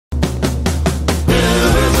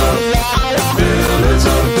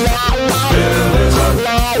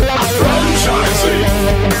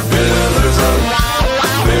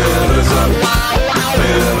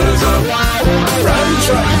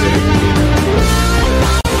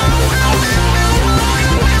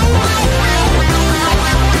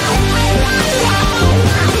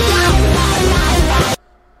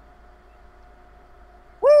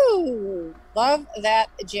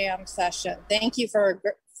jam session. Thank you for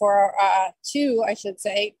two, I should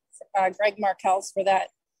say, Greg Markels for that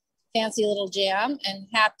fancy little jam, and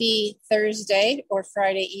happy Thursday or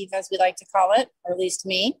Friday Eve, as we like to call it, or at least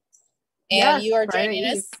me. And yes, you are joining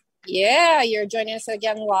us. Yeah, you're joining us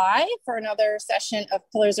again live for another session of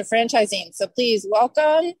Pillars of Franchising. So please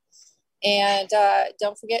welcome. And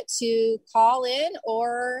don't forget to call in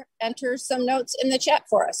or enter some notes in the chat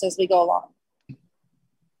for us as we go along.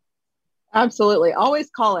 Absolutely. Always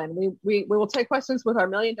call in. We will take questions with our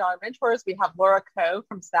 $1 Million Mentors. We have Laura Coe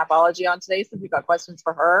from Snapology on today. So if you've got questions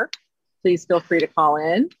for her, please feel free to call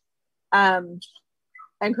in.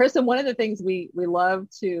 And Kristen, one of the things we love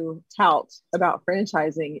to tout about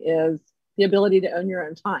franchising is the ability to own your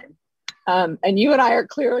own time. And you and I are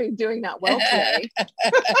clearly doing that well today,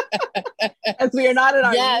 as we are not in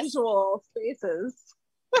our usual spaces.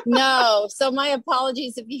 No. So my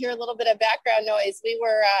apologies if you hear a little bit of background noise.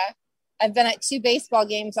 I've been at 2 baseball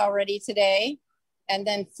games already today, and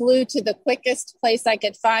then flew to the quickest place I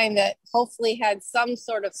could find that hopefully had some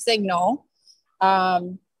sort of signal.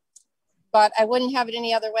 But I wouldn't have it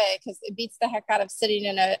any other way, because it beats the heck out of sitting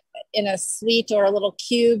in a suite or a little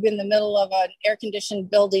cube in the middle of an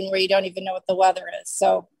air-conditioned building where you don't even know what the weather is.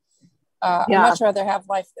 So I'd much rather have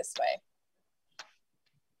life this way.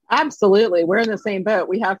 Absolutely. We're in the same boat.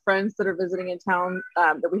 We have friends that are visiting in town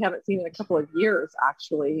that we haven't seen in a couple of years,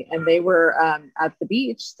 actually. And they were at the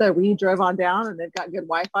beach. So we drove on down, and they've got good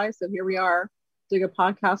Wi-Fi. So here we are doing a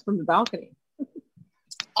podcast from the balcony.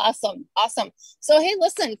 Awesome. So, hey,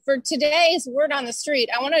 listen, for today's Word on the Street,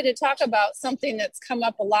 I wanted to talk about something that's come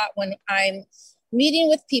up a lot when I'm meeting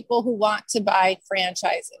with people who want to buy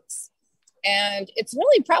franchises. And it's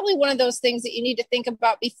really probably one of those things that you need to think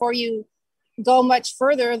about before you go much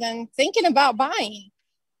further than thinking about buying.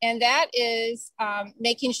 And that is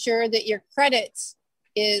making sure that your credit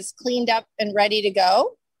is cleaned up and ready to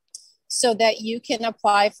go so that you can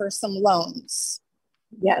apply for some loans.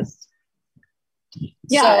 Yes.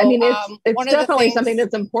 Yeah, so, I mean, it's definitely something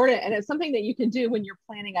that's important, and it's something that you can do when you're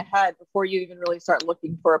planning ahead before you even really start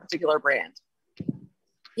looking for a particular brand.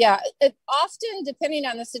 Yeah, often, depending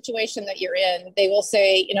on the situation that you're in, they will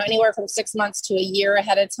say, anywhere from 6 months to a year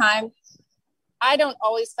ahead of time. I don't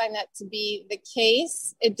always find that to be the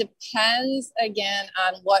case. It depends, again,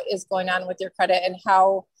 on what is going on with your credit and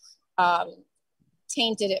how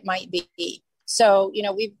tainted it might be. So,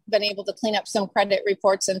 we've been able to clean up some credit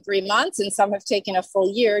reports in 3 months, and some have taken a full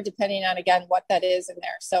year, depending on, again, what that is in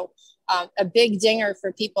there. So a big dinger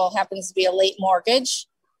for people happens to be a late mortgage.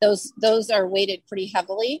 Those are weighted pretty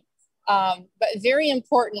heavily, but very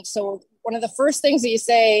important. So one of the first things that you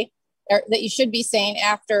say, or that you should be saying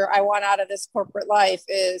after I want out of this corporate life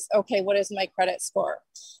is, okay, what is my credit score?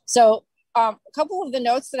 So a couple of the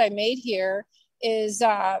notes that I made here is,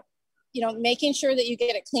 making sure that you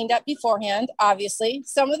get it cleaned up beforehand, obviously.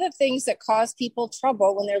 Some of the things that cause people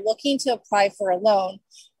trouble when they're looking to apply for a loan,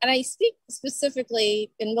 and I speak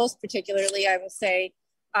specifically, and most particularly, I will say,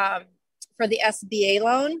 for the SBA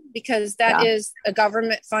loan, because that is a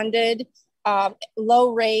government-funded,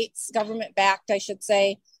 low rates, government-backed, I should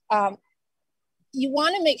say. You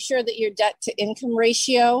want to make sure that your debt-to-income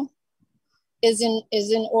ratio is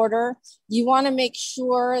in order. You want to make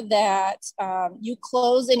sure that you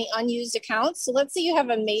close any unused accounts. So let's say you have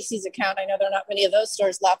a Macy's account. I know there are not many of those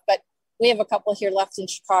stores left, but we have a couple here left in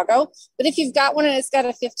Chicago. But if you've got one and it's got a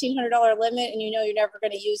 $1,500 limit and you're never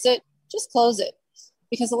going to use it, just close it.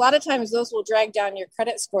 Because a lot of times those will drag down your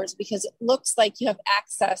credit scores, because it looks like you have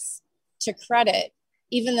access to credit,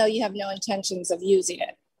 even though you have no intentions of using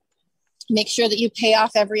it. Make sure that you pay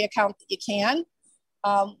off every account that you can.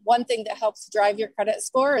 One thing that helps drive your credit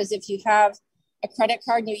score is if you have a credit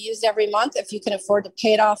card and you use it every month, if you can afford to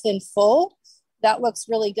pay it off in full, that looks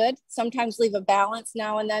really good. Sometimes leave a balance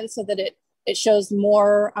now and then so that it shows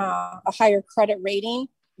more, a higher credit rating.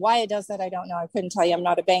 Why it does that, I don't know. I couldn't tell you. I'm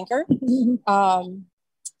not a banker.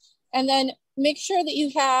 And then make sure that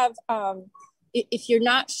you have, if you're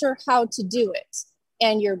not sure how to do it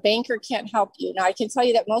and your banker can't help you. Now, I can tell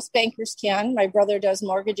you that most bankers can. My brother does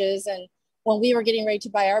mortgages, and when we were getting ready to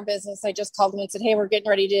buy our business, I just called him and said, hey, we're getting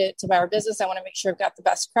ready to buy our business. I want to make sure I've got the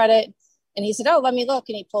best credit. And he said, oh, let me look.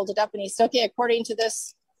 And he pulled it up and he said, okay, according to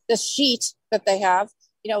this sheet that they have,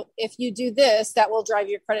 if you do this, that will drive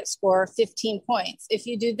your credit score 15 points. If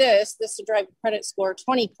you do this will drive your credit score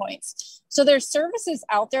 20 points. So there's services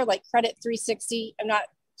out there like Credit 360. I'm not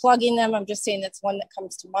plugging them. I'm just saying that's one that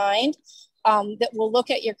comes to mind, that will look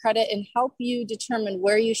at your credit and help you determine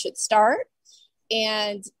where you should start.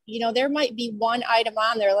 And, there might be one item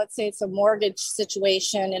on there. Let's say it's a mortgage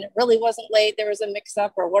situation and it really wasn't late. There was a mix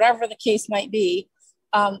up or whatever the case might be.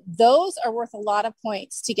 Those are worth a lot of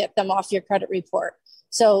points to get them off your credit report.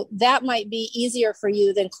 So that might be easier for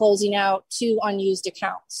you than closing out 2 unused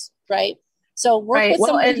accounts, right? So work with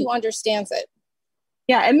somebody who understands it.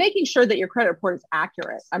 Yeah, and making sure that your credit report is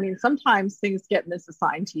accurate. I mean, sometimes things get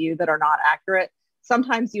misassigned to you that are not accurate.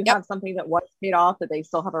 Sometimes you have something that was paid off that they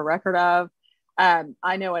still have a record of.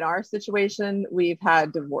 I know in our situation, we've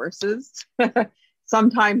had divorces.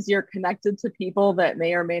 Sometimes you're connected to people that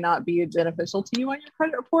may or may not be beneficial to you on your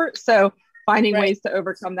credit report. So finding ways to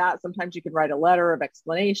overcome that. Sometimes you can write a letter of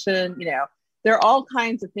explanation. You know, there are all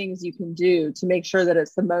kinds of things you can do to make sure that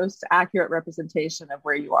it's the most accurate representation of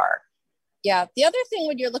where you are. Yeah. The other thing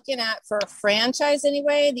when you're looking at for a franchise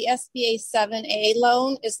anyway, the SBA 7A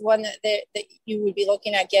loan is one that you would be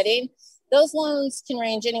looking at getting. Those loans can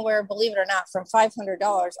range anywhere, believe it or not, from $500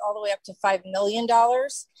 all the way up to $5 million.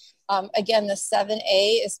 Again, the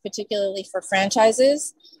 7A is particularly for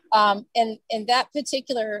franchises. And that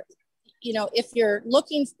particular, you know, if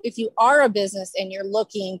you are a business and you're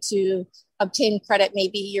looking to obtain credit,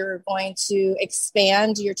 maybe you're going to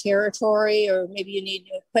expand your territory, or maybe you need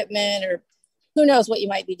new equipment, or who knows what you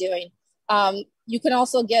might be doing. You can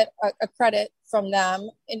also get a credit from them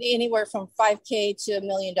in anywhere from $5,000 to $1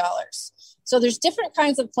 million. So there's different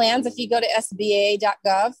kinds of plans. If you go to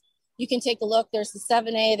SBA.gov, you can take a look. There's the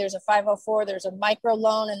 7A, there's a 504, there's a micro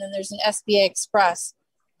loan, and then there's an SBA Express.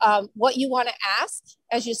 What you want to ask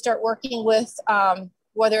as you start working with,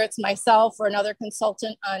 whether it's myself or another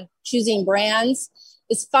consultant on choosing brands,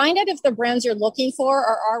 is find out if the brands you're looking for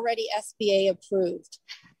are already SBA approved.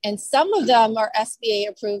 And some of them are SBA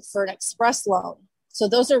approved for an express loan. So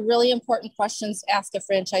those are really important questions to ask a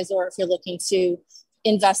franchisor if you're looking to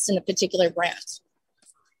invest in a particular brand.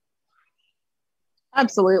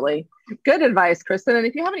 Absolutely. Good advice, Kristen. And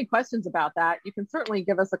if you have any questions about that, you can certainly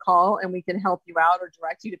give us a call and we can help you out or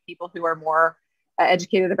direct you to people who are more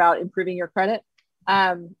educated about improving your credit.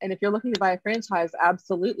 And if you're looking to buy a franchise,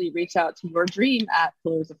 absolutely reach out to Your Dream at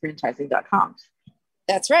pillarsofranchising.com.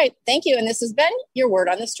 That's right. Thank you. And this has been Your Word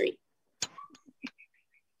on the Street.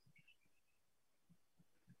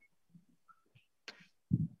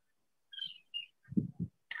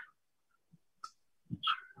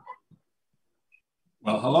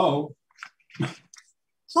 Well, hello.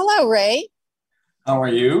 Hello, Ray. How are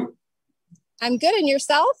you? I'm good. And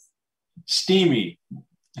yourself? Steamy.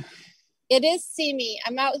 It is steamy.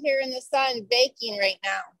 I'm out here in the sun baking right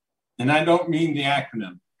now. And I don't mean the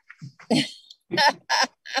acronym,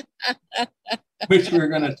 which we're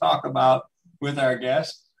going to talk about with our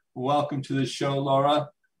guest. Welcome to the show, Laura.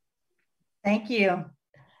 Thank you.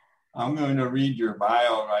 I'm going to read your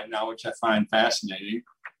bio right now, which I find fascinating.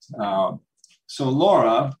 So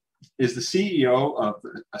Laura is the CEO of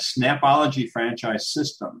a Snapology franchise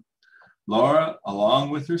system. Laura, along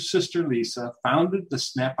with her sister Lisa, founded the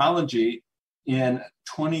Snapology in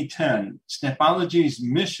 2010. Snapology's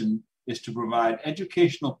mission is to provide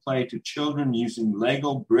educational play to children using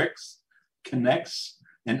Lego bricks, Kinects,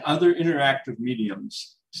 and other interactive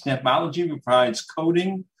mediums. Snapology provides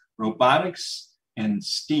coding, robotics, and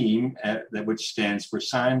STEAM, which stands for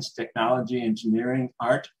science, technology, engineering,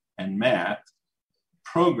 art, and math,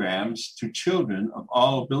 programs to children of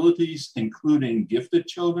all abilities, including gifted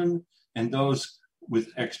children and those with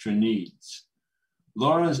extra needs.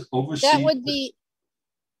 Laura's oversees... That would be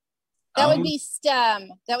STEM.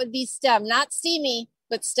 That would be STEM, not steamy,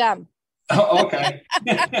 but STEM. Oh, okay.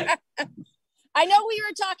 I know we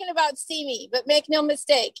were talking about steamy, but make no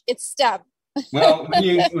mistake, it's STEM. Well, when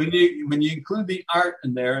you include the art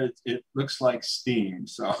in there, it looks like STEAM.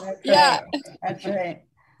 So that's right.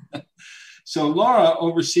 So Laura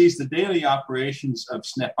oversees the daily operations of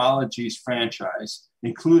Snapology's franchise,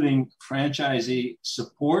 including franchisee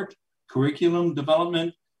support, curriculum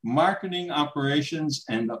development, marketing operations,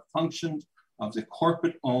 and the functions of the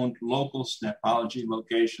corporate-owned local Snapology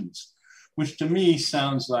locations, which to me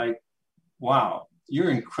sounds like, wow, you're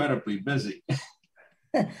incredibly busy.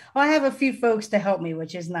 Well, I have a few folks to help me,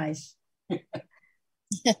 which is nice.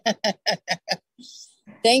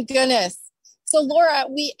 Thank goodness. So Laura,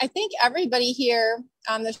 I think everybody here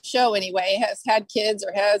on the show anyway has had kids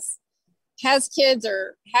or has kids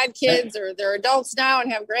or had kids, or they're adults now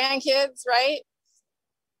and have grandkids, right?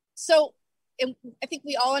 So I think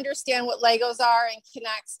we all understand what Legos are and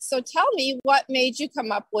Kinects. So tell me, what made you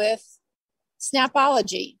come up with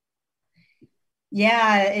Snapology?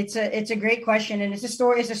 Yeah, it's a great question, and it's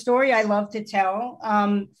a story I love to tell.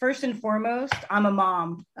 First and foremost, I'm a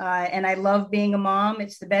mom, and I love being a mom.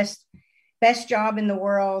 It's the best job in the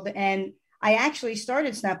world, and I actually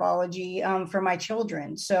started Snapology for my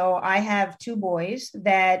children. So I have two boys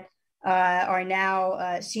that are now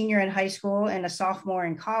a senior in high school and a sophomore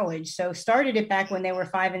in college. So started it back when they were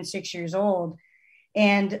 5 and 6 years old.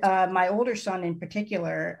 And my older son in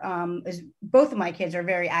particular, both of my kids are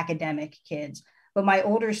very academic kids, but my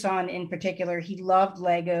older son in particular, he loved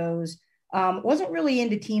Legos, wasn't really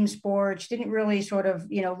into team sports, didn't really sort of,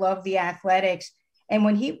 love the athletics. And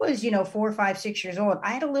when he was, 4, 5, 6 years old,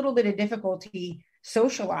 I had a little bit of difficulty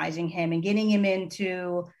socializing him and getting him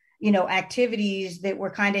into, activities that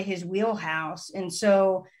were kind of his wheelhouse. And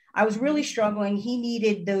so I was really struggling. He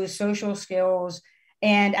needed those social skills.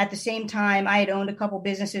 And at the same time, I had owned a couple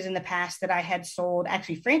businesses in the past that I had sold,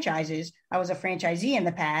 actually franchises. I was a franchisee in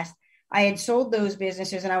the past. I had sold those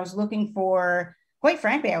businesses and I was looking for, quite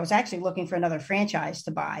frankly, I was actually looking for another franchise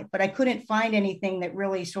to buy, but I couldn't find anything that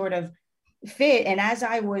really sort of fit. And as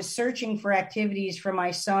I was searching for activities for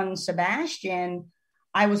my son, Sebastian,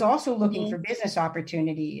 I was also looking for business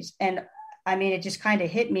opportunities. And I mean, it just kind of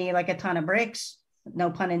hit me like a ton of bricks, no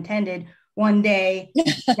pun intended, one day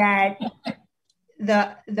that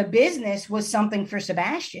the business was something for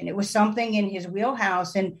Sebastian. It was something in his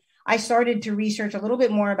wheelhouse. And I started to research a little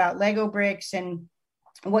bit more about Lego bricks and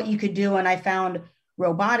what you could do. And I found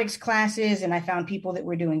robotics classes and I found people that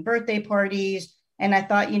were doing birthday parties. And I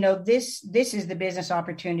thought, this is the business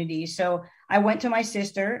opportunity. So I went to my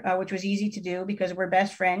sister, which was easy to do because we're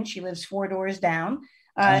best friends. She lives 4 doors down.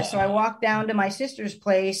 So I walked down to my sister's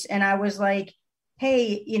place and I was like,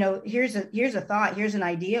 hey, here's a thought, here's an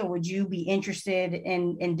idea. Would you be interested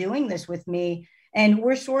in doing this with me? And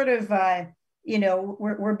we're sort of,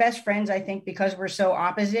 we're best friends, I think, because we're so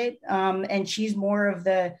opposite. And she's more of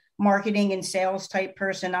the marketing and sales type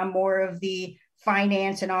person. I'm more of the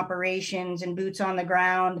finance and operations and boots on the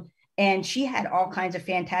ground. And she had all kinds of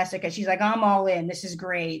fantastic, she's like, I'm all in, this is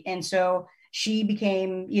great. And so she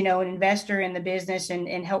became, an investor in the business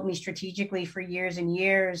and helped me strategically for years and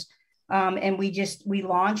years. And we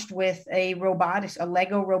launched with a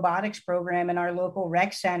Lego robotics program in our local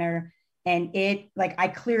rec center. And I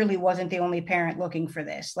clearly wasn't the only parent looking for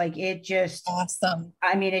this. It just awesome.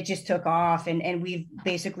 I mean, it just took off and we've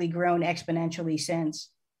basically grown exponentially since.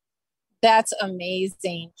 That's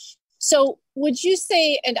amazing. So would you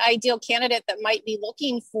say an ideal candidate that might be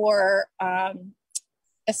looking for a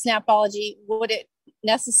Snapology, would it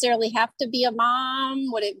necessarily have to be a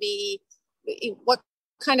mom? Would it be, what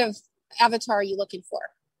kind of avatar are you looking for?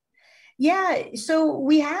 Yeah, so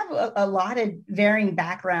we have a lot of varying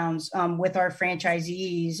backgrounds with our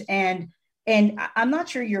franchisees, and I'm not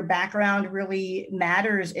sure your background really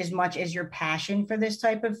matters as much as your passion for this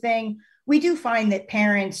type of thing. We do find that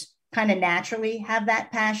parents kind of naturally have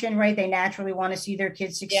that passion, right? They naturally want to see their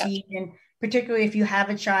kids succeed. Yeah. And particularly if you have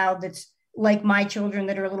a child that's like my children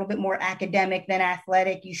that are a little bit more academic than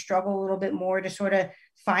athletic, you struggle a little bit more to sort of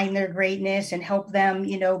find their greatness and help them,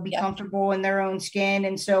 be comfortable in their own skin.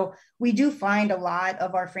 And so we do find a lot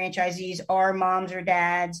of our franchisees are moms or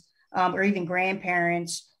dads or even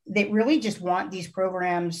grandparents that really just want these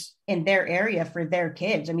programs in their area for their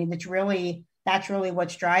kids. I mean, that's really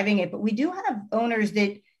what's driving it. But we do have owners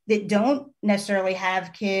that don't necessarily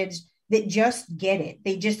have kids that just get it.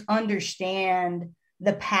 They just understand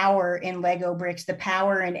the power in Lego bricks, the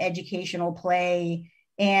power in educational play,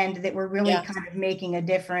 and that we're really kind of making a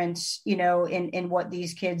difference, in what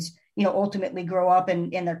these kids, ultimately grow up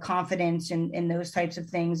and their confidence and those types of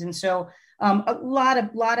things. And so a lot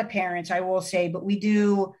of parents, I will say, but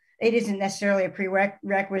it isn't necessarily a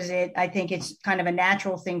prerequisite. I think it's kind of a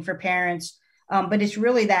natural thing for parents, but it's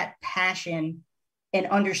really that passion and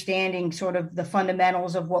understanding sort of the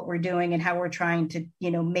fundamentals of what we're doing and how we're trying to,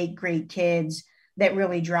 make great kids that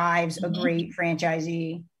really drives a great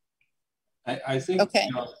franchisee. I think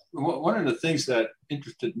one of the things that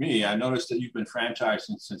interested me, I noticed that you've been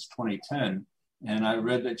franchising since 2010, and I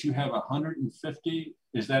read that you have 150,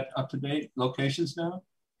 is that up to date, locations now?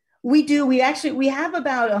 We do. We have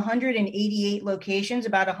about 188 locations,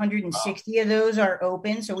 about 160 of those are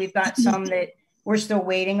open. So we've got some that we're still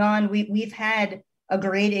waiting on. We've had a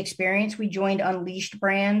great experience. We joined Unleashed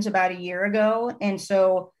Brands about a year ago. And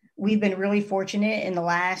so we've been really fortunate in the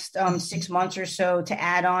last 6 months or so to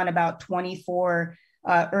add on about 24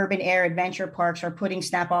 urban air adventure parks are putting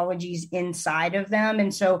Snapologies inside of them.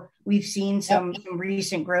 And so we've seen some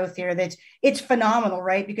recent growth here. It's phenomenal,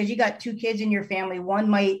 right? Because you got 2 kids in your family. One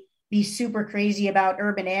might be super crazy about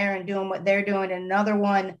urban air and doing what they're doing. And another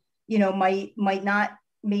one, might not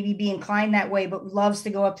maybe be inclined that way, but loves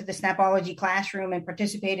to go up to the Snapology classroom and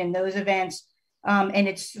participate in those events. And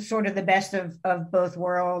it's sort of the best of both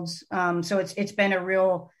worlds. So it's been a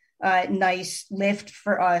real nice lift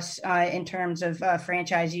for us in terms of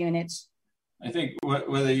franchise units. I think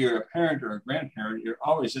whether you're a parent or a grandparent, you're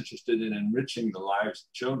always interested in enriching the lives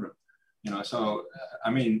of children. So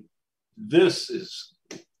I mean, this is,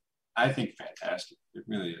 I think, fantastic. It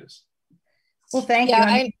really is. Well, thank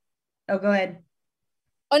you. Oh, go ahead.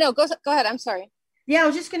 Oh no, go ahead. I'm sorry. Yeah, I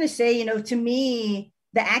was just going to say, to me,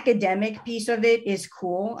 the academic piece of it is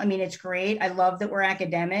cool. I mean, it's great. I love that we're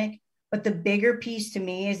academic. But the bigger piece to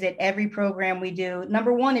me is that every program we do,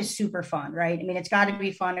 number one, is super fun, right? I mean, it's got to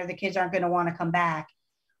be fun or the kids aren't going to want to come back,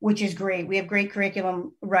 which is great. We have great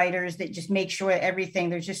curriculum writers that just make sure everything,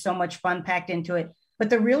 there's just so much fun packed into it. But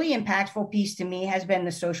the really impactful piece to me has been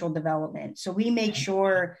the social development. So we make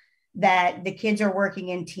sure that the kids are working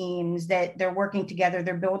in teams, that they're working together,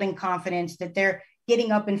 they're building confidence, that they're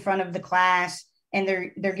getting up in front of the class and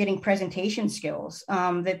they're getting presentation skills,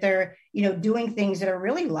 that they're, doing things that are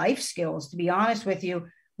really life skills, to be honest with you.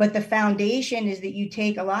 But the foundation is that you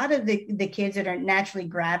take a lot of the kids that are naturally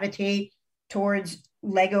gravitate towards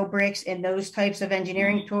Lego bricks and those types of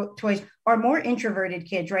engineering toys are more introverted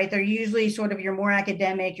kids, right? They're usually sort of your more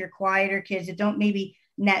academic, your quieter kids that don't maybe,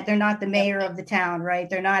 they're not the mayor of the town, right?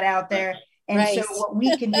 They're not out there. And right. So what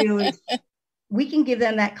we can do is we can give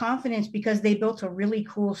them that confidence because they built a really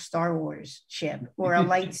cool Star Wars ship or a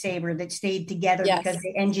lightsaber that stayed together because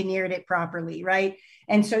they engineered it properly, right?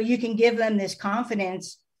 And so you can give them this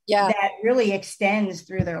confidence that really extends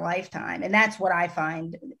through their lifetime. And that's what I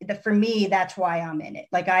find. For me, that's why I'm in it.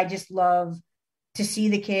 Like, I just love to see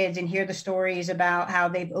the kids and hear the stories about how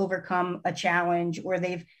they've overcome a challenge or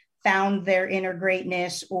they've found their inner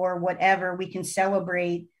greatness or whatever. We can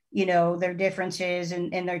celebrate their differences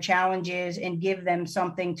and their challenges and give them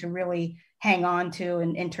something to really hang on to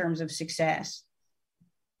in terms of success.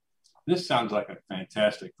 This sounds like a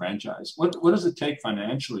fantastic franchise. What does it take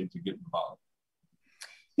financially to get involved?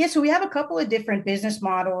 Yeah, so we have a couple of different business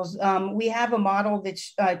models. We have a model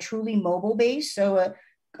that's truly mobile based. So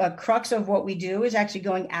a crux of what we do is actually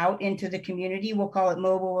going out into the community. We'll call it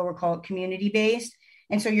mobile or we'll call it community based.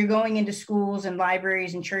 And so you're going into schools and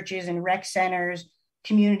libraries and churches and rec centers,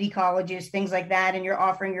 community colleges, things like that, and you're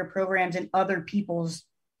offering your programs in other people's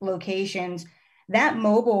locations. That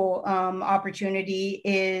mobile opportunity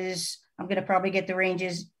is, I'm going to probably get the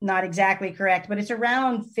ranges not exactly correct, but it's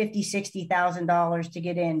around $50,000, $60,000 to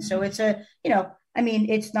get in. So it's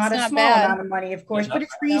it's not a small amount of money, of course, but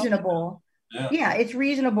it's reasonable. Yeah, it's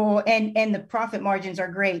reasonable. And the profit margins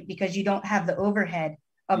are great because you don't have the overhead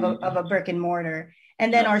of a brick and mortar.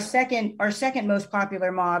 And then our second most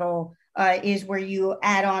popular model is where you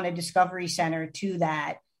add on a discovery center to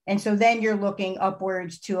that. And so then you're looking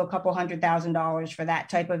upwards to a couple $100,000 for that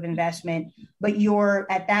type of investment. But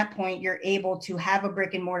at that point, you're able to have a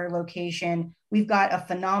brick and mortar location. We've got a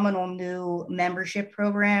phenomenal new membership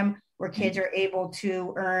program where kids are able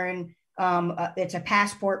to earn, it's a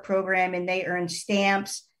passport program, and they earn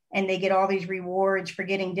stamps and they get all these rewards for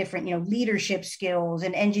getting different, leadership skills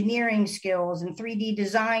and engineering skills and 3D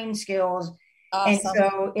design skills. Awesome. And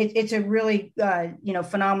so it's a really,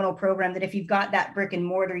 phenomenal program that if you've got that brick and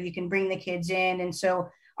mortar, you can bring the kids in. And so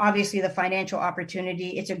obviously the financial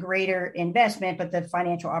opportunity, it's a greater investment, but the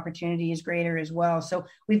financial opportunity is greater as well. So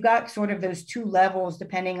we've got sort of those two levels,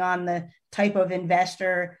 depending on the type of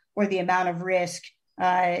investor or the amount of risk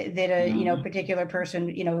that a, particular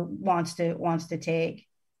person, wants to take.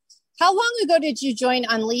 How long ago did you join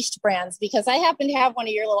Unleashed Brands? Because I happen to have one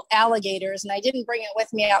of your little alligators and I didn't bring it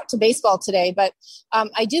with me out to baseball today, but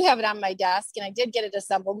I do have it on my desk and I did get it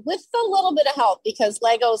assembled with a little bit of help because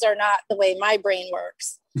Legos are not the way my brain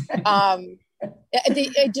works.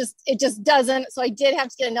 It just doesn't. So I did have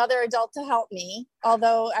to get another adult to help me,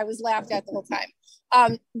 although I was laughed at the whole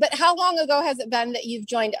time. But how long ago has it been that you've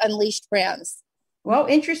joined Unleashed Brands? Well,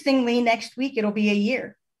 interestingly, next week it'll be a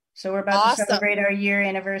year. So we're about to celebrate our year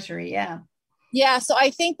anniversary. Yeah. Yeah. So I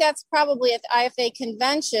think that's probably at the IFA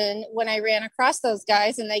convention when I ran across those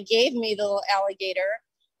guys and they gave me the little alligator.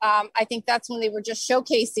 I think that's when they were just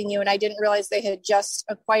showcasing you and I didn't realize they had just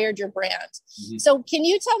acquired your brand. Mm-hmm. So can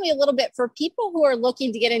you tell me a little bit for people who are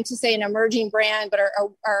looking to get into, say, an emerging brand, but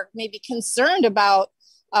are maybe concerned about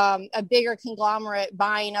a bigger conglomerate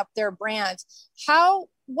buying up their brand?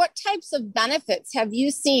 What types of benefits have you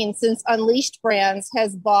seen since Unleashed Brands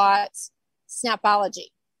has bought Snapology?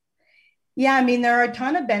 Yeah, I mean, there are a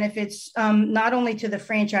ton of benefits, not only to the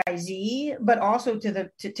franchisee, but also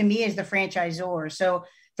to me as the franchisor. So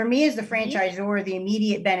for me as the franchisor, the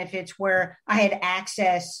immediate benefits were I had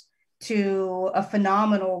access to a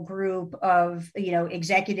phenomenal group of,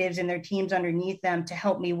 executives and their teams underneath them to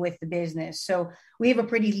help me with the business. So we have a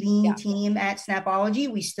pretty lean team at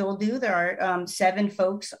Snapology. We still do. There are 7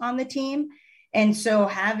 folks on the team. And so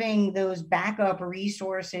having those backup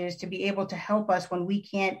resources to be able to help us when we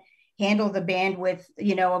can't handle the bandwidth,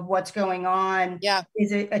 of what's going on,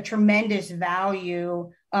 is a tremendous value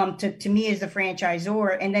to me as the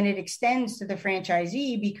franchisor. And then it extends to the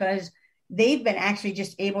franchisee because they've been actually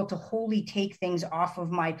just able to wholly take things off of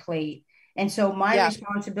my plate. And so my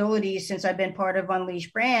responsibilities, since I've been part of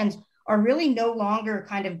Unleashed Brands, are really no longer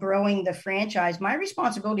kind of growing the franchise. My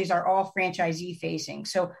responsibilities are all franchisee facing.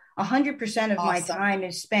 So 100% of my time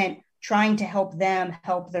is spent trying to help them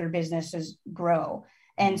help their businesses grow.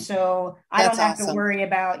 And so I don't have to worry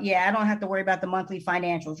about, I don't have to worry about the monthly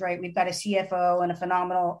financials, right? We've got a CFO and a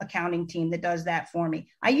phenomenal accounting team that does that for me.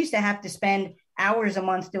 I used to have to spend hours a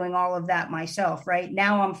month doing all of that myself, right?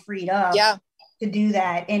 Now I'm freed up to do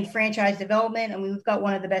that in franchise development. And we've got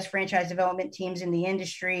one of the best franchise development teams in the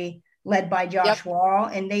industry, led by Josh Wall,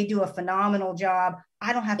 and they do a phenomenal job.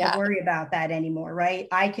 I don't have to worry about that anymore, right?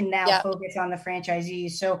 I can now focus on the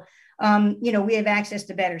franchisees. So, we have access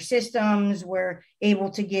to better systems. We're able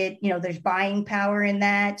to get, there's buying power in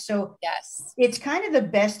that. So it's kind of the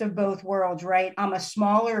best of both worlds, right? I'm a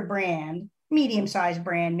smaller brand, medium-sized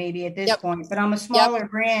brand, maybe at this point, but I'm a smaller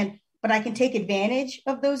brand, but I can take advantage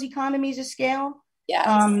of those economies of scale.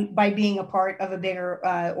 By being a part of a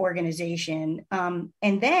bigger organization. And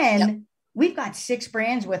then we've got 6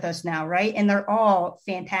 brands with us now, right? And they're all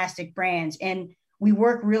fantastic brands and we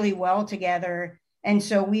work really well together. And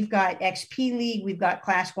so we've got XP League, we've got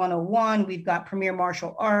Class 101, we've got Premier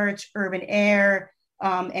Martial Arts, Urban Air,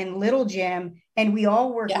 and Little Gym. And we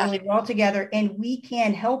all work really well together and we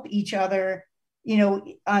can help each other,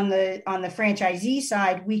 on the franchisee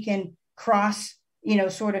side, we can cross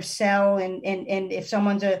sort of sell and if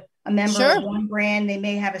someone's a member of one brand, they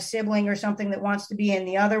may have a sibling or something that wants to be in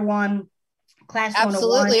the other one. Class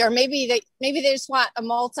 101. Or maybe they just want a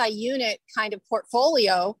multi-unit kind of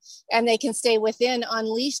portfolio and they can stay within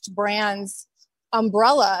Unleashed Brands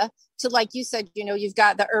umbrella to, like you said, you've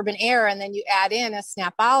got the Urban Air and then you add in a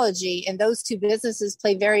Snapology, and those two businesses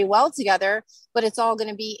play very well together, but it's all going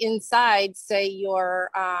to be inside, say,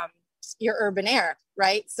 your Urban Air,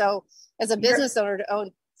 right? So as a business owner to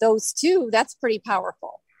own those two, that's pretty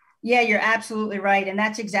powerful. Yeah, you're absolutely right. And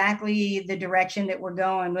that's exactly the direction that we're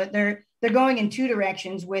going. But they're going in two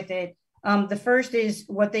directions with it. The first is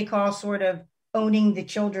what they call sort of owning the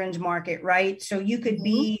children's market, right? So you could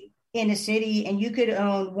be in a city and you could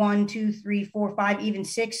own 1, 2, 3, 4, 5, even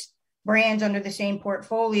 6 brands under the same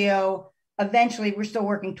portfolio. Eventually, we're still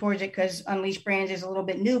working towards it because Unleashed Brands is a little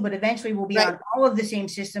bit new, but eventually we'll be on all of the same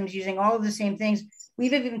systems, using all of the same things.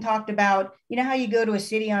 We've even talked about, how you go to a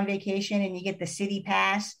city on vacation and you get the city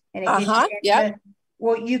pass and it gets you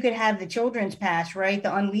well, you could have the children's pass, right?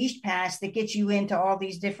 The Unleashed pass that gets you into all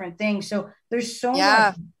these different things. So there's so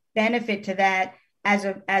much benefit to that as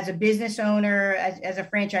a business owner, as a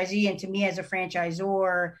franchisee, and to me as a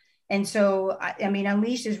franchisor. And so, I mean,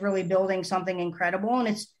 Unleashed is really building something incredible. And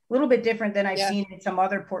it's a little bit different than I've seen in some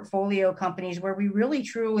other portfolio companies where we really,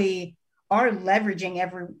 truly are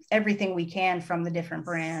leveraging everything we can from the different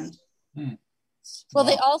brands. Well,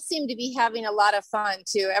 they all seem to be having a lot of fun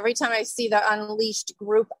too. Every time I see the Unleashed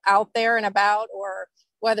group out there and about, or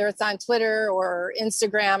whether it's on Twitter or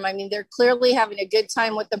Instagram, I mean, they're clearly having a good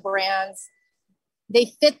time with the brands.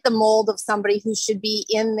 They fit the mold of somebody who should be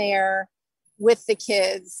in there with the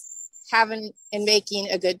kids, having and making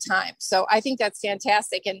a good time. So I think that's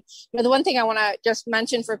fantastic. And the one thing I want to just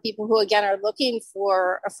mention for people who, again, are looking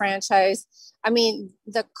for a franchise, I mean,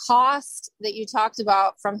 the cost that you talked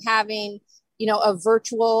about from having, a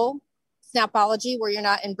virtual Snapology where you're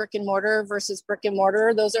not in brick and mortar versus brick and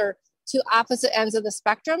mortar, those are two opposite ends of the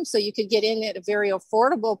spectrum. So you could get in at a very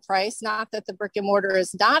affordable price. Not that the brick and mortar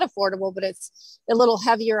is not affordable, but it's a little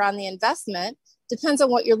heavier on the investment. Depends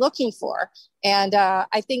on what you're looking for. And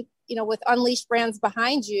I think, with Unleashed Brands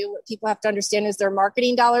behind you, what people have to understand is their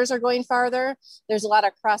marketing dollars are going farther. There's a lot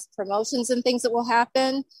of cross promotions and things that will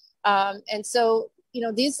happen. And so,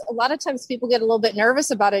 a lot of times people get a little bit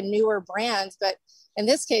nervous about a newer brand, but in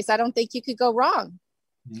this case, I don't think you could go wrong.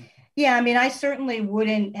 Yeah, I mean, I certainly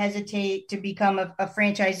wouldn't hesitate to become a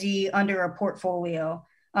franchisee under a portfolio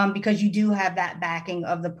because you do have that backing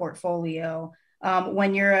of the portfolio.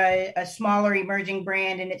 When you're a smaller emerging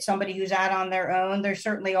brand and it's somebody who's out on their own, there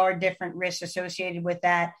certainly are different risks associated with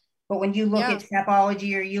that. But when you look at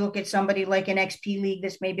Snapology or you look at somebody like an XP League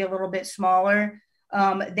that's maybe a little bit smaller,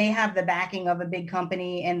 they have the backing of a big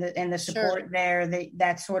company and the support there.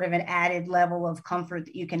 That's sort of an added level of comfort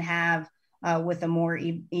that you can have with a more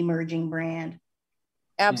emerging brand.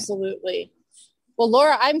 Absolutely. Well,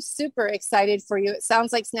 Laura, I'm super excited for you. It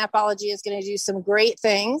sounds like Snapology is going to do some great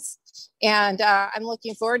things. And I'm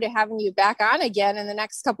looking forward to having you back on again in the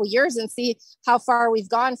next couple of years and see how far we've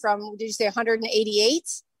gone from, did you say 188?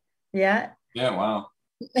 Yeah. Yeah, wow.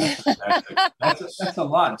 That's a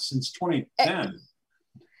lot since 2010.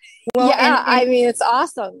 Well, yeah, I mean, it's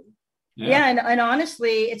awesome. Yeah, and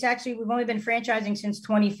honestly, it's actually, we've only been franchising since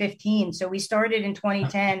 2015. So we started in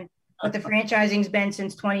 2010, but the franchising's been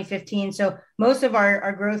since 2015. So most of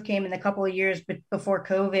our growth came in a couple of years before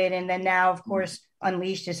COVID. And then now, of course,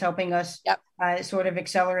 Unleashed is helping us sort of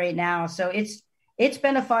accelerate now. So it's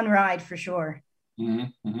been a fun ride for sure.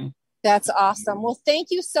 Mm-hmm. Mm-hmm. That's awesome. Well, thank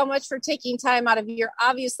you so much for taking time out of your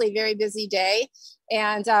obviously very busy day.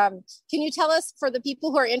 And can you tell us, for the people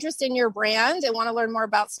who are interested in your brand and want to learn more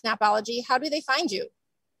about Snapology, how do they find you?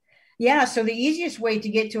 Yeah, so the easiest way to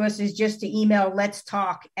get to us is just to email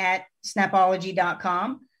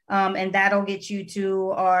letstalk@snapology.com. And that'll get you to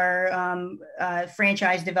our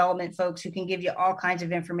franchise development folks who can give you all kinds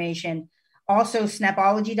of information. Also,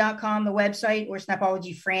 snapology.com, the website, or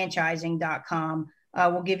snapologyfranchising.com.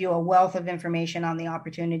 Will give you a wealth of information on the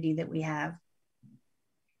opportunity that we have.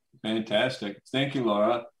 Fantastic. Thank you,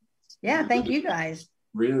 Laura. Yeah, thank you guys.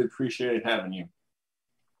 Really appreciate having you.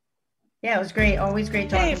 Yeah, it was great. Always great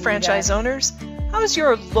talking to you guys. Hey, franchise owners. How's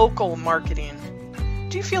your local marketing?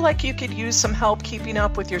 Do you feel like you could use some help keeping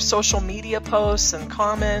up with your social media posts and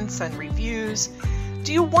comments and reviews?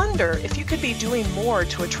 Do you wonder if you could be doing more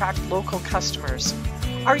to attract local customers?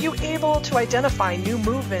 Are you able to identify new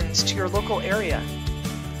move-ins to your local area?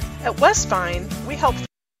 At Westvine, we help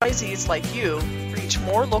franchisees like you reach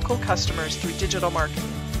more local customers through digital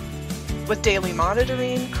marketing. With daily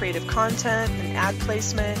monitoring, creative content, and ad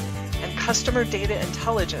placement, and customer data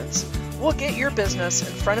intelligence, we'll get your business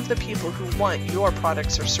in front of the people who want your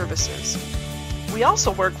products or services. We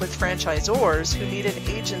also work with franchisors who need an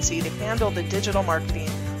agency to handle the digital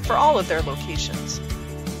marketing for all of their locations.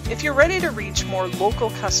 If you're ready to reach more local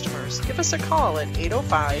customers, give us a call at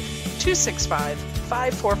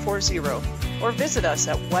 805-265-5440 or visit us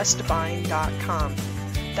at westvine.com.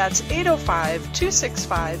 That's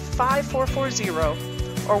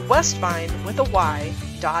 805-265-5440 or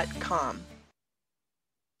westvine.com.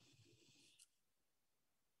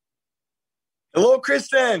 Hello,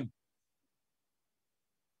 Kristen.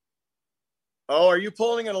 Oh, are you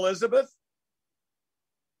pulling an Elizabeth?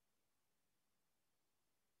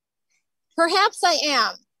 Perhaps I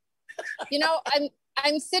am. You know,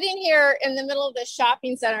 I'm sitting here in the middle of the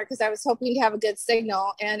shopping center because I was hoping to have a good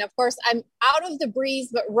signal. And of course, I'm out of the breeze,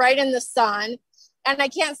 but right in the sun. And I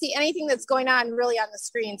can't see anything that's going on really on the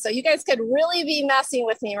screen. So you guys could really be messing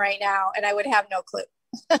with me right now, and I would have no clue.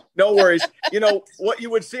 No worries. You know, what you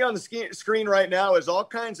would see on the screen right now is all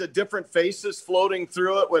kinds of different faces floating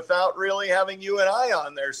through it without really having you and I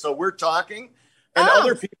on there. So we're talking, and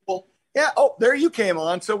other people. Yeah. Oh, there you came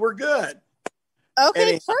on. So we're good.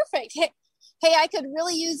 Okay, perfect. Hey, I could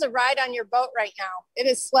really use a ride on your boat right now. It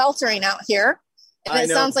is sweltering out here. And it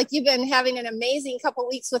sounds like you've been having an amazing couple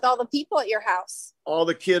weeks with all the people at your house. All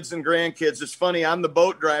the kids and grandkids. It's funny. I'm the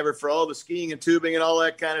boat driver for all the skiing and tubing and all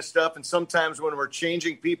that kind of stuff. And sometimes when we're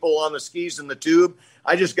changing people on the skis and the tube,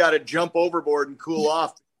 I just got to jump overboard and cool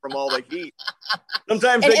off from all the heat.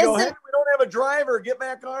 Sometimes they go, hey, we don't have a driver. Get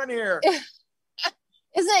back on here.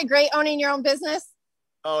 Isn't it great owning your own business?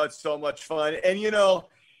 Oh, it's so much fun. And, you know,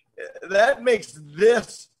 that makes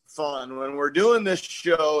this fun when we're doing this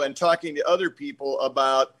show and talking to other people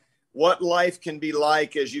about what life can be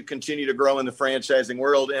like as you continue to grow in the franchising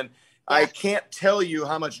world. And I can't tell you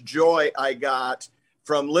how much joy I got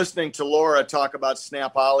from listening to Laura talk about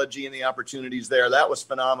Snapology and the opportunities there. That was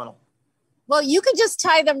phenomenal. Well, you could just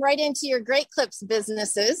tie them right into your Great Clips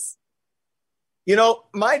businesses. You know,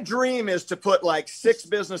 my dream is to put like 6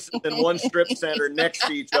 businesses in one strip center next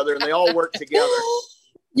to each other, and they all work together.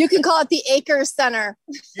 You can call it the Acres Center.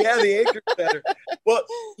 Yeah, the Acres Center. Well,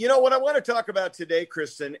 you know what I want to talk about today,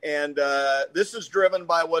 Kristen, and this is driven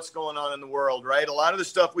by what's going on in the world, right? A lot of the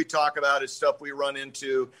stuff we talk about is stuff we run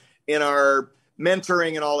into in our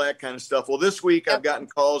mentoring and all that kind of stuff. Well, this week I've gotten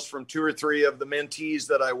calls from 2 or 3 of the mentees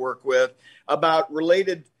that I work with about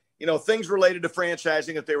related, you know, things related to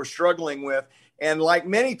franchising that they were struggling with. And like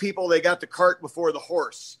many people, they got the cart before the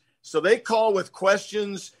horse. So they call with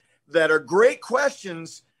questions that are great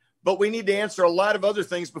questions, but we need to answer a lot of other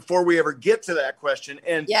things before we ever get to that question.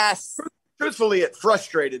 And truthfully, it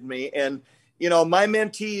frustrated me. And, you know, my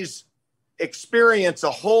mentees experience a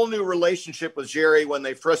whole new relationship with Jerry when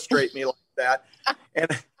they frustrate me like that.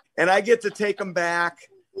 And I get to take them back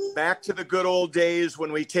to the good old days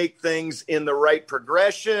when we take things in the right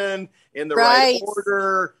progression, in the right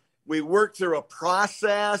order. We work through a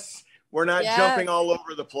process. We're not jumping all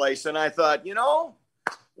over the place. And I thought, you know,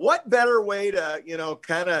 what better way to,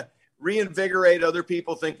 kind of reinvigorate other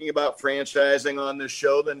people thinking about franchising on this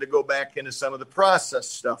show than to go back into some of the process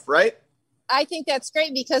stuff, right? I think that's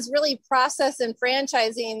great because really process and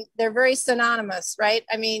franchising, they're very synonymous, right?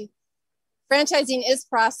 I mean, franchising is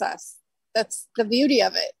process. That's the beauty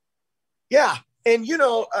of it. Yeah. And,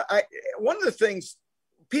 one of the things,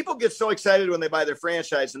 people get so excited when they buy their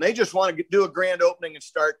franchise and they just want to do a grand opening and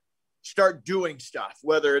start doing stuff,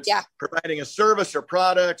 whether it's providing a service or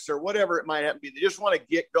products or whatever it might have to be. They just want to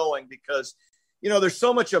get going because, there's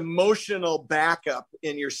so much emotional backup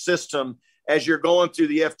in your system as you're going through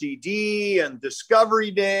the FDD and Discovery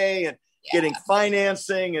Day and getting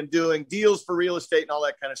financing and doing deals for real estate and all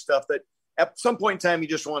that kind of stuff, that at some point in time, you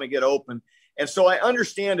just want to get open. And so I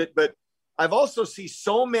understand it, but I've also seen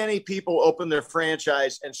so many people open their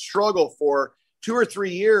franchise and struggle for 2 or 3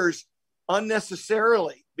 years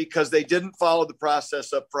unnecessarily because they didn't follow the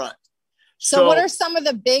process up front. So what are some of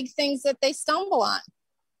the big things that they stumble on?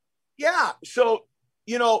 Yeah. So,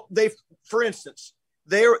 for instance,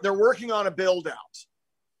 they're working on a build out,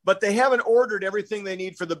 but they haven't ordered everything they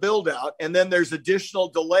need for the build out. And then there's additional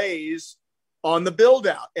delays on the build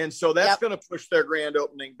out. And so that's going to push their grand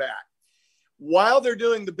opening back. While they're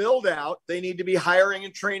doing the build out, they need to be hiring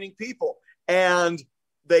and training people, and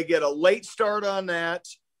they get a late start on that.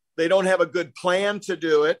 They don't have a good plan to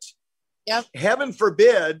do it. Yep. Heaven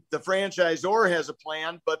forbid the franchisor has a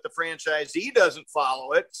plan, but the franchisee doesn't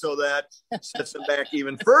follow it. So that sets them back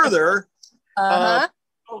even further.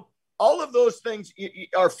 All of those things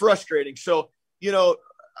are frustrating. So,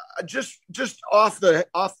 just off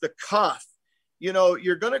the cuff,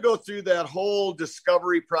 you're going to go through that whole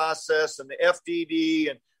discovery process and the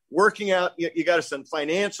FDD and working out. You got to send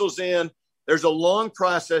financials in. There's a long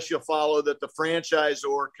process you'll follow that the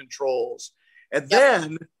franchisor controls. And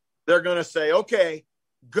then they're going to say, okay,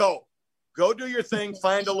 go do your thing,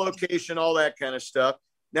 find a location, all that kind of stuff.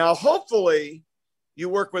 Now, hopefully you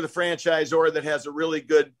work with a franchisor that has a really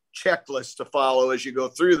good checklist to follow as you go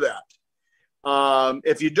through that.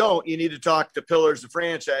 If you don't, you need to talk to Pillars of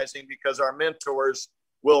Franchising because our mentors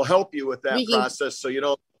will help you with that process so you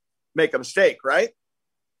don't make a mistake, right?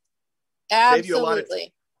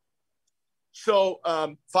 Absolutely. So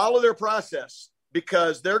follow their process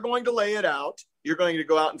because they're going to lay it out. You're going to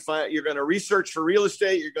go out and you're going to research for real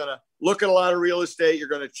estate. You're going to look at a lot of real estate. You're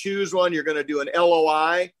going to choose one. You're going to do an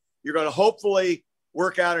LOI. You're going to hopefully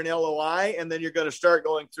work out an LOI, and then you're going to start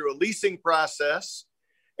going through a leasing process.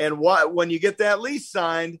 And when you get that lease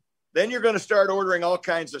signed, then you're going to start ordering all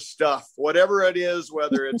kinds of stuff, whatever it is,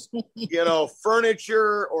 whether it's,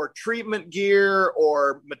 furniture or treatment gear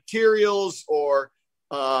or materials or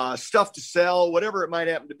stuff to sell, whatever it might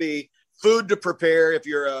happen to be, food to prepare. If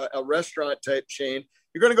you're a restaurant type chain,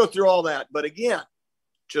 you're going to go through all that. But again,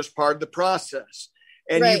 just part of the process.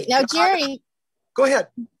 And right now, Jerry, go ahead.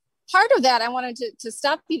 Part of that, I wanted to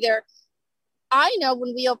stop you there. I know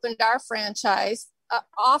when we opened our franchise,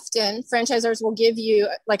 often franchisors will give you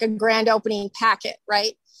like a grand opening packet,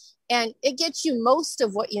 right? And it gets you most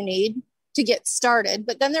of what you need to get started,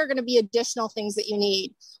 but then there are going to be additional things that you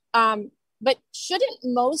need. But shouldn't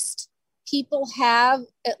most people have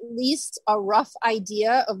at least a rough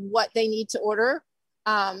idea of what they need to order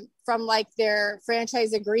from like their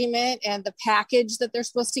franchise agreement and the package that they're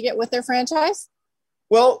supposed to get with their franchise?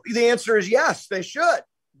 Well, the answer is yes, they should,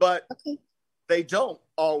 but they don't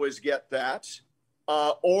always get that.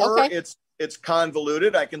 It's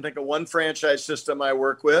convoluted. I can think of one franchise system I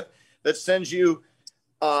work with that sends you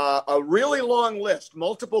a really long list,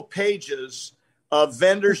 multiple pages of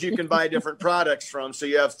vendors you can buy different products from. So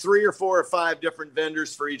you have 3 or 4 or 5 different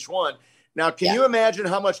vendors for each one. Now, can you imagine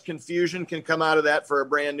how much confusion can come out of that for a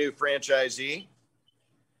brand new franchisee?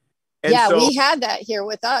 And we had that here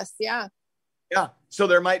with us. Yeah. So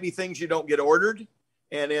there might be things you don't get ordered.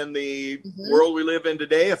 And in the world we live in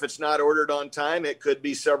today, if it's not ordered on time, it could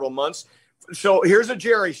be several months. So here's a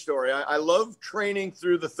Jerry story. I love training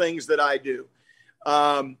through the things that I do.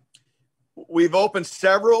 We've opened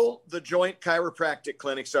several The Joint chiropractic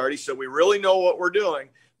clinics already, so we really know what we're doing,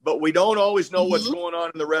 but we don't always know what's going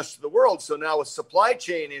on in the rest of the world. So now with supply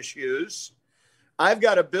chain issues, I've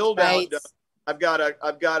got to build out. I've got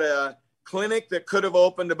a clinic that could have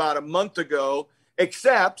opened about a month ago,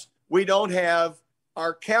 except we don't have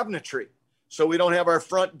our cabinetry. So we don't have our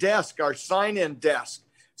front desk, our sign-in desk.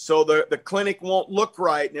 So the clinic won't look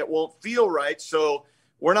right and it won't feel right. So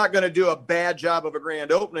we're not going to do a bad job of a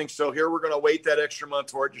grand opening. So here we're going to wait that extra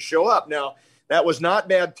month for it to show up. Now, that was not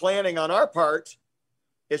bad planning on our part.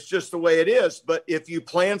 It's just the way it is. But if you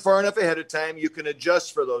plan far enough ahead of time, you can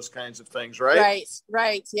adjust for those kinds of things, right?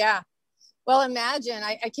 Right. Yeah. Well, imagine,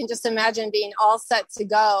 I can just imagine being all set to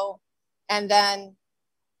go. And then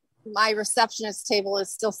my receptionist table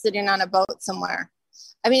is still sitting on a boat somewhere.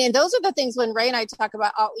 I mean, and those are the things when Ray and I talk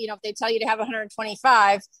about, if they tell you to have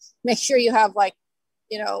 125, make sure you have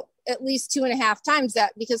at least 2.5 times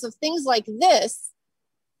that, because of things like this,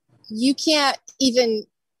 you can't even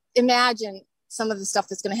imagine some of the stuff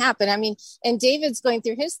that's going to happen. I mean, and David's going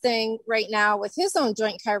through his thing right now with his own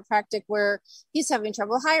joint chiropractic where he's having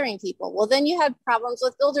trouble hiring people. Well, then you had problems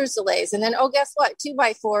with builders delays. And then, guess what?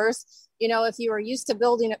 2x4s, if you were used to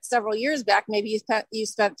building it several years back, maybe you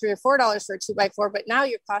spent $3 or $4 for a 2x4, but now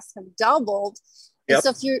your costs have doubled. Yep.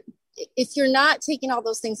 And so if you're not taking all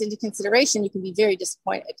those things into consideration, you can be very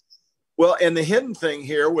disappointed. Well, and the hidden thing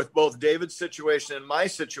here with both David's situation and my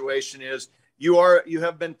situation is you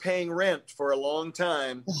have been paying rent for a long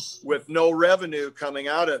time with no revenue coming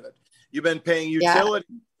out of it. You've been paying utilities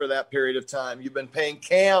for that period of time. You've been paying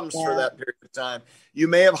CAMs for that period of time. You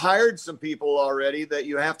may have hired some people already that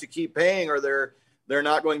you have to keep paying, or they're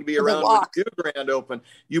not going to be around when you do grand open.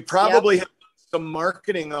 You probably have some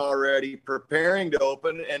marketing already preparing to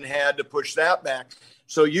open and had to push that back.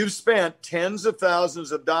 So you've spent tens of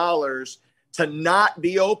thousands of dollars to not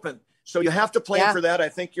be open. So you have to plan for that. I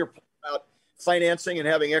think you're about financing and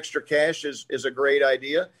having extra cash is a great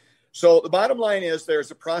idea. So the bottom line is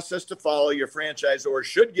there's a process to follow. Your franchisor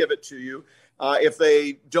should give it to you. If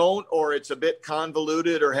they don't, or it's a bit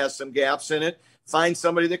convoluted or has some gaps in it, find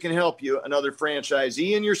somebody that can help you, another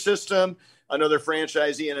franchisee in your system, another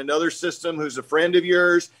franchisee in another system who's a friend of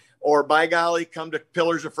yours, or by golly, come to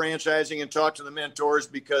Pillars of Franchising and talk to the mentors,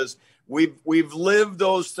 because we've lived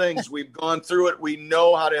those things. We've gone through it. We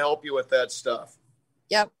know how to help you with that stuff.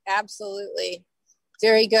 Yep, absolutely.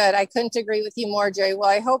 Very good. I couldn't agree with you more, Jerry. Well,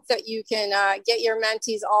 I hope that you can get your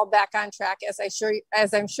mentees all back on track, as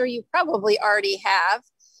I'm sure you probably already have,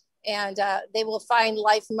 and they will find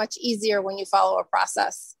life much easier when you follow a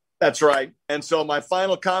process. That's right. And so my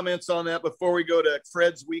final comments on that before we go to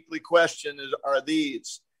Fred's weekly question are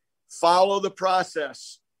these. Follow the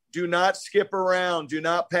process. Do not skip around. Do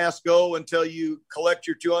not pass go until you collect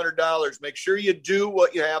your $200. Make sure you do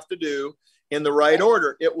what you have to do in the right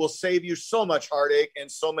order. It will save you so much heartache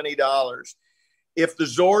and so many dollars. If the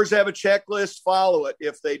Zors have a checklist, follow it.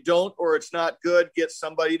 If they don't, or it's not good, get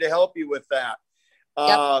somebody to help you with that.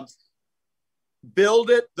 Build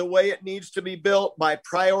it the way it needs to be built by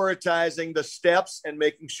prioritizing the steps and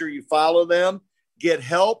making sure you follow them. Get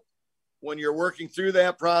help when you're working through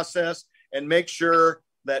that process, and make sure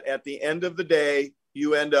that at the end of the day,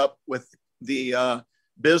 you end up with the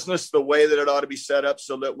business the way that it ought to be set up,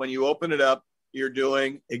 so that when you open it up, you're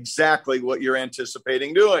doing exactly what you're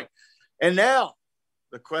anticipating doing. And now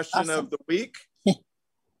the question of the week,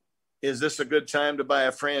 is this a good time to buy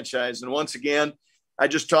a franchise? And once again, I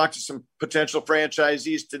just talked to some potential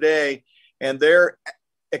franchisees today, and they're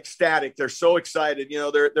ecstatic. They're so excited.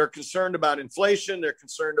 They're concerned about inflation. They're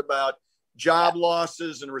concerned about job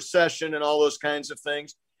losses and recession and all those kinds of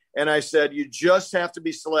things. And I said, you just have to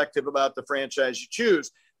be selective about the franchise you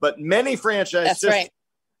choose. But many franchise systems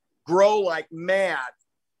grow like mad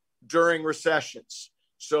during recessions.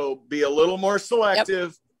 So be a little more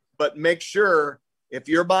selective, but make sure if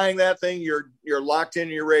you're buying that thing, you're locked in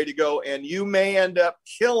and you're ready to go. And you may end up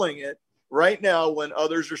killing it right now when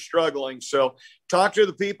others are struggling. So talk to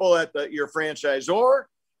the people at your franchisor.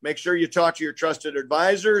 Make sure you talk to your trusted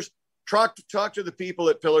advisors. Talk to the people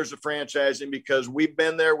at Pillars of Franchising, because we've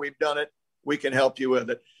been there, we've done it. We can help you with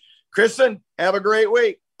it. Kristen, have a great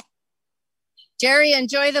week. Jerry,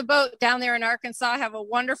 enjoy the boat down there in Arkansas. Have a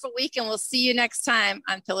wonderful week, and we'll see you next time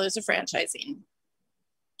on Pillars of Franchising.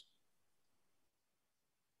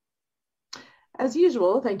 As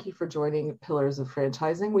usual, thank you for joining Pillars of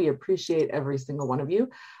Franchising. We appreciate every single one of you.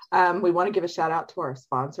 We want to give a shout out to our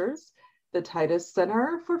sponsors, the Titus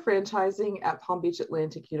Center for Franchising at Palm Beach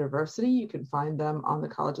Atlantic University. You can find them on the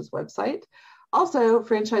college's website. Also,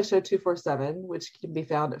 Franchise Show 247, which can be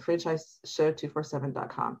found at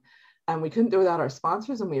franchiseshow247.com. We couldn't do without our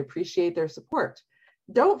sponsors, and we appreciate their support.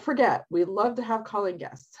 Don't forget, we'd love to have calling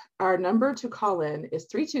guests. Our number to call in is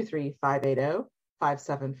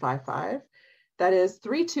 323-580-5755. That is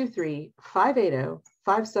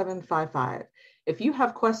 323-580-5755. If you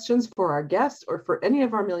have questions for our guests or for any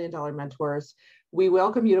of our $1 Million mentors, we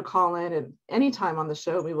welcome you to call in at any time on the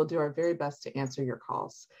show. We will do our very best to answer your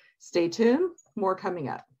calls. Stay tuned. More coming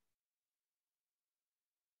up.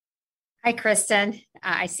 Hi, Kristen.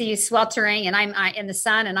 I see you sweltering, and I'm in the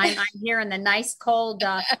sun, and I'm here in the nice, cold,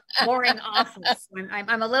 boring office.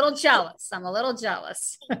 I'm a little jealous. I'm a little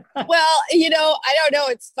jealous. Well, I don't know.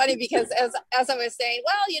 It's funny because as I was saying,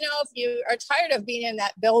 well, if you are tired of being in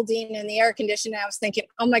that building and the air conditioning, I was thinking,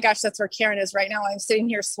 oh my gosh, that's where Karen is right now. I'm sitting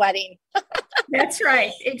here sweating. That's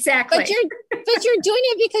right. Exactly. But you're doing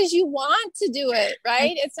it because you want to do it,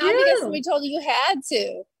 right? It's not because somebody told you had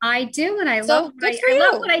to. I do, and I love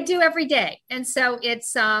what I do every day. And so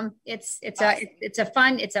it's a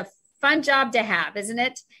fun job to have, isn't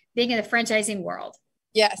it? Being in the franchising world.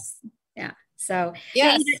 Yes. Yeah. So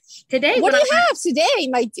yes. Today, what do you have today,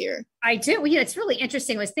 my dear? I do. Well, it's really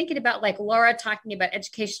interesting. I was thinking about like Laura talking about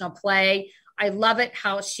educational play. I love it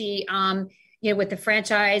how she, with the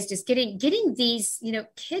franchise, just getting these,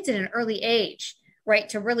 kids at an early age, right,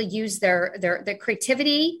 to really use their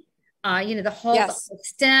creativity, the whole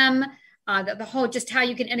STEM, the whole just how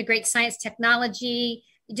you can integrate science, technology,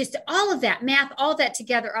 just all of that, math, all that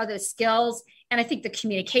together are those skills. And I think the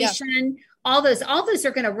communication, all those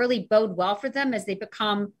are going to really bode well for them as they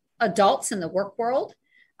become adults in the work world.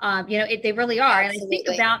 They really are. Absolutely. And I think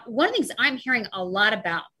about one of the things I'm hearing a lot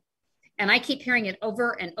about, and I keep hearing it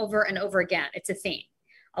over and over and over again. It's a theme.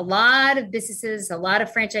 A lot of businesses, a lot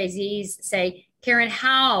of franchisees say, Karen,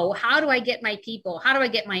 how do I get my people? How do I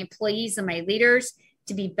get my employees and my leaders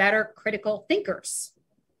to be better critical thinkers?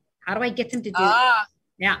 How do I get them to do that?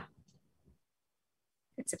 Yeah.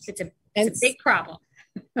 It's a big problem.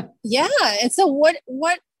 Yeah. And so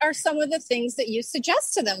what are some of the things that you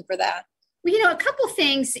suggest to them for that? Well, a couple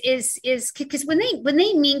things is because when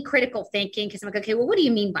they mean critical thinking, because I'm like, okay, well, what do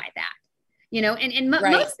you mean by that? Most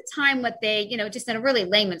of the time what they, just in a really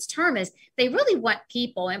layman's term is they really want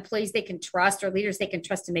people, employees they can trust or leaders they can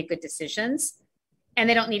trust to make good decisions, and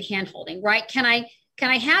they don't need hand-holding, right? Can I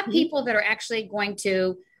have people that are actually going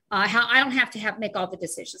to, how I don't have to make all the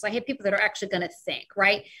decisions. I have people that are actually going to think,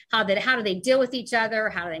 right? How do they deal with each other?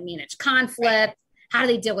 How do they manage conflict? Right. How do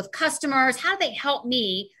they deal with customers? How do they help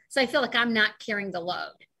me so I feel like I'm not carrying the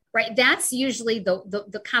load, right? That's usually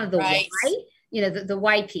the kind of the why, the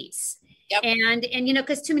why piece. Yep. And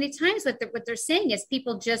because too many times what they're saying is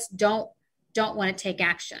people just don't want to take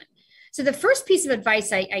action. So the first piece of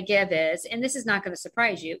advice I give is, and this is not going to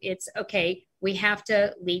surprise you, it's okay, we have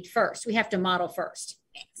to lead first. We have to model first.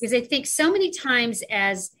 Because I think so many times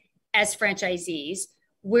as franchisees,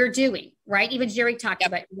 we're doing, right? Even Jerry talked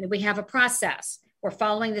about, we have a process. We're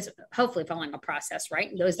hopefully following a process, right?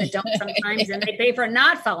 And those that don't sometimes, and they pay for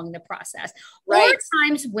not following the process. Right. Or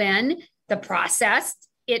times when the process,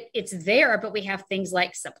 it's there, but we have things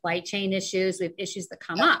like supply chain issues. We have issues that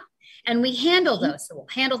come up, and we handle those. So we'll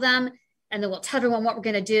handle them, and then we'll tell everyone what we're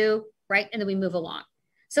going to do, right? And then we move along.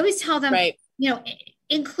 So we tell them,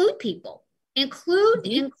 include people, include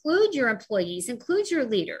your employees, include your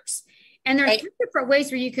leaders. And there are three different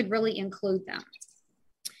ways where you could really include them.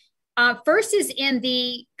 First is in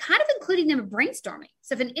the kind of including them in brainstorming.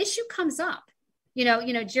 So if an issue comes up,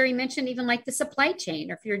 Jerry mentioned even like the supply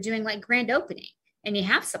chain, or if you're doing like grand opening, and you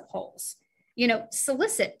have some holes,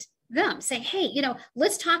 solicit them, say, hey,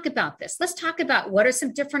 let's talk about this. Let's talk about what are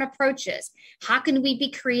some different approaches. How can we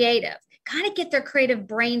be creative? Kind of get their creative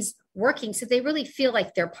brains working so they really feel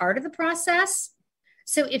like they're part of the process.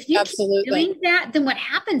 So if you keep doing that, then what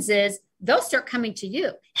happens is they'll start coming to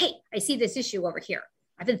you. Hey, I see this issue over here.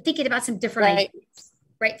 I've been thinking about some different ideas,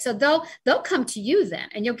 right? So they'll come to you then,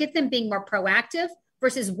 and you'll get them being more proactive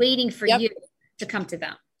versus waiting for you to come to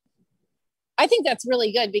them. I think that's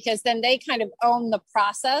really good, because then they kind of own the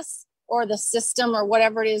process or the system or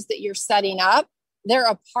whatever it is that you're setting up. They're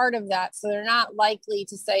a part of that. So they're not likely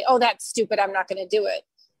to say, oh, that's stupid, I'm not going to do it.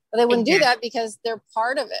 But they wouldn't do that because they're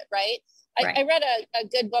part of it, right? I read a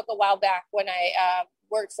good book a while back when I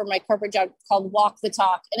worked for my corporate job called Walk the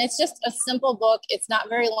Talk. And it's just a simple book. It's not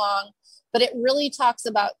very long, but it really talks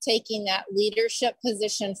about taking that leadership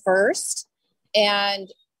position first and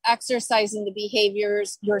exercising the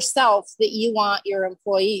behaviors yourself that you want your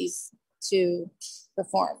employees to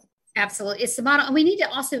perform. Absolutely. It's the model. And we need to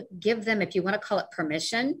also give them, if you want to call it,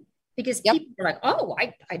 permission, because people are like, oh,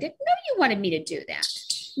 I didn't know you wanted me to do that.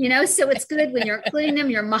 So it's good when you're including them,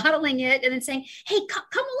 you're modeling it, and then saying, hey,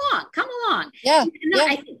 come along. Yeah.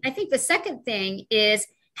 I think the second thing is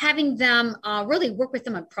having them really work with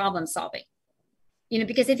them on problem solving.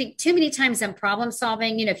 Because I think too many times in problem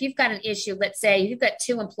solving, if you've got an issue, let's say you've got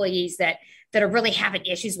two employees that are really having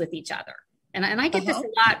issues with each other. And I get this a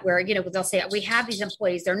lot where, they'll say, we have these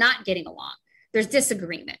employees, they're not getting along. There's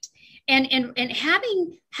disagreement. And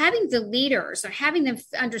having the leaders, or having them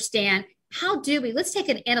understand, let's take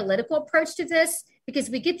an analytical approach to this, because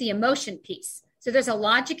we get the emotion piece. So there's a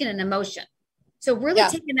logic and an emotion. So really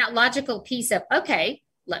taking that logical piece of, okay,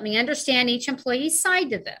 let me understand each employee's side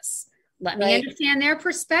to this. Let me understand their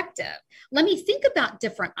perspective. Let me think about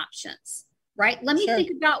different options, right? Let me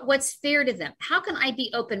think about what's fair to them. How can I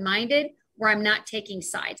be open-minded where I'm not taking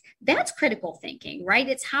sides? That's critical thinking, right?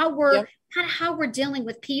 It's how we're kind of how we're dealing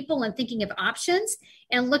with people and thinking of options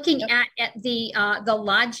and looking at the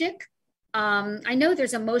logic. I know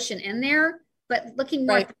there's emotion in there, but looking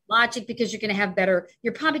more at the logic, because you're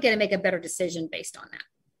probably going to make a better decision based on that.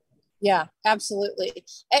 Yeah, absolutely.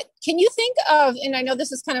 Can you think of, and I know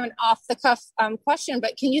this is kind of an off the cuff question,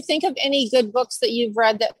 but can you think of any good books that you've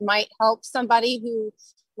read that might help somebody who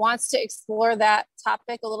wants to explore that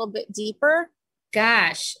topic a little bit deeper?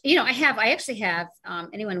 Gosh, I actually have,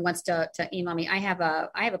 anyone wants to email me. I have a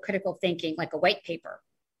critical thinking, like a white paper.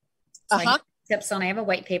 So I have a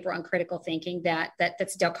white paper on critical thinking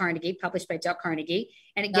that's Dale Carnegie, published by Dale Carnegie.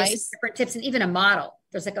 And it gives different tips and even a model.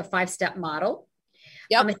 There's like a 5-step model.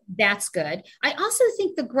 Yep. That's good. I also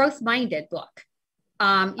think the Growth Minded book,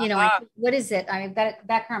 what is it? I've got it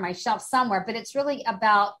back here on my shelf somewhere, but it's really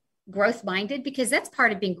about growth minded, because that's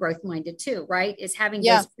part of being growth minded too, right? Is having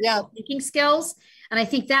those thinking skills. And I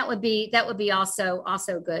think that would be also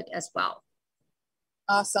good as well.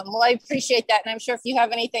 Awesome. Well, I appreciate that. And I'm sure if you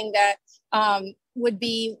have anything that would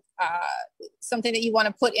be something that you want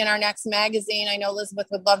to put in our next magazine, I know Elizabeth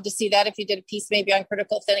would love to see that. If you did a piece maybe on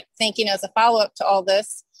critical thinking as a follow-up to all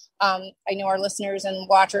this, I know our listeners and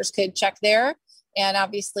watchers could check there, and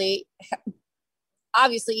obviously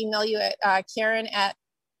email you at Karen at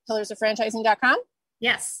pillarsoffranchising.com.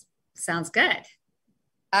 Yes. Sounds good.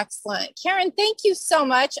 Excellent. Karen, thank you so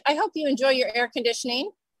much. I hope you enjoy your air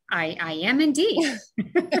conditioning. I am indeed.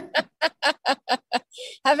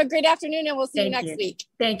 Have a great afternoon, and we'll see you next week.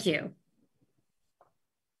 Thank you.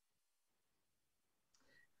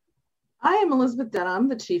 I am Elizabeth Denham,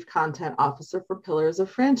 the Chief Content Officer for Pillars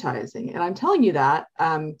of Franchising. And I'm telling you that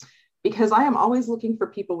because I am always looking for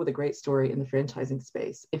people with a great story in the franchising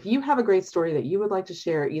space. If you have a great story that you would like to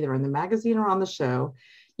share either in the magazine or on the show,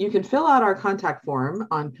 you can fill out our contact form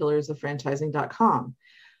on pillarsoffranchising.com.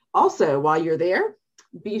 Also, while you're there,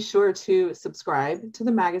 be sure to subscribe to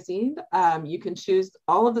the magazine. You can choose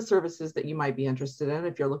all of the services that you might be interested in.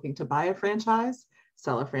 If you're looking to buy a franchise,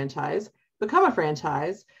 sell a franchise, become a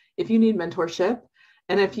franchise, if you need mentorship,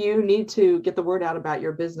 and if you need to get the word out about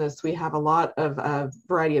your business, we have a lot of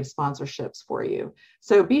variety of sponsorships for you.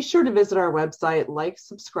 So be sure to visit our website, like,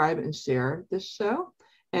 subscribe, and share this show.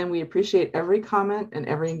 And we appreciate every comment and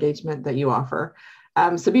every engagement that you offer.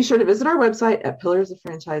 So be sure to visit our website at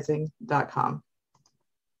pillarsoffranchising.com.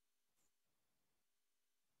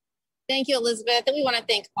 Thank you, Elizabeth. And we want to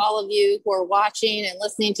thank all of you who are watching and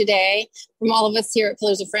listening today. From all of us here at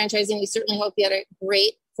Pillars of Franchising, we certainly hope you had a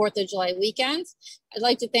great 4th of July weekend. I'd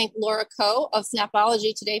like to thank Laura Coe of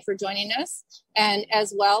Snapology today for joining us, and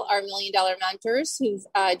as well our $1 Million Mentors who've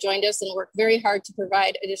joined us and worked very hard to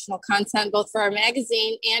provide additional content, both for our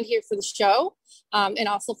magazine and here for the show, and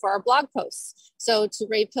also for our blog posts. So to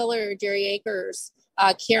Ray Pillar, Jerry Akers,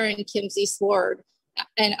 Karen Kimsey Sword,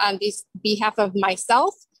 and on behalf of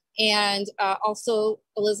myself, and also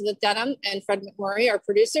Elizabeth Denham and Fred McMurray, our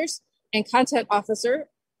producers and content officer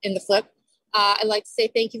in the Flip. I'd like to say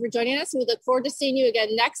thank you for joining us. We look forward to seeing you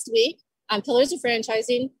again next week on Pillars of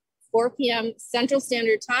Franchising, 4 p.m. Central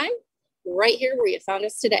Standard Time, right here where you found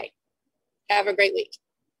us today. Have a great week.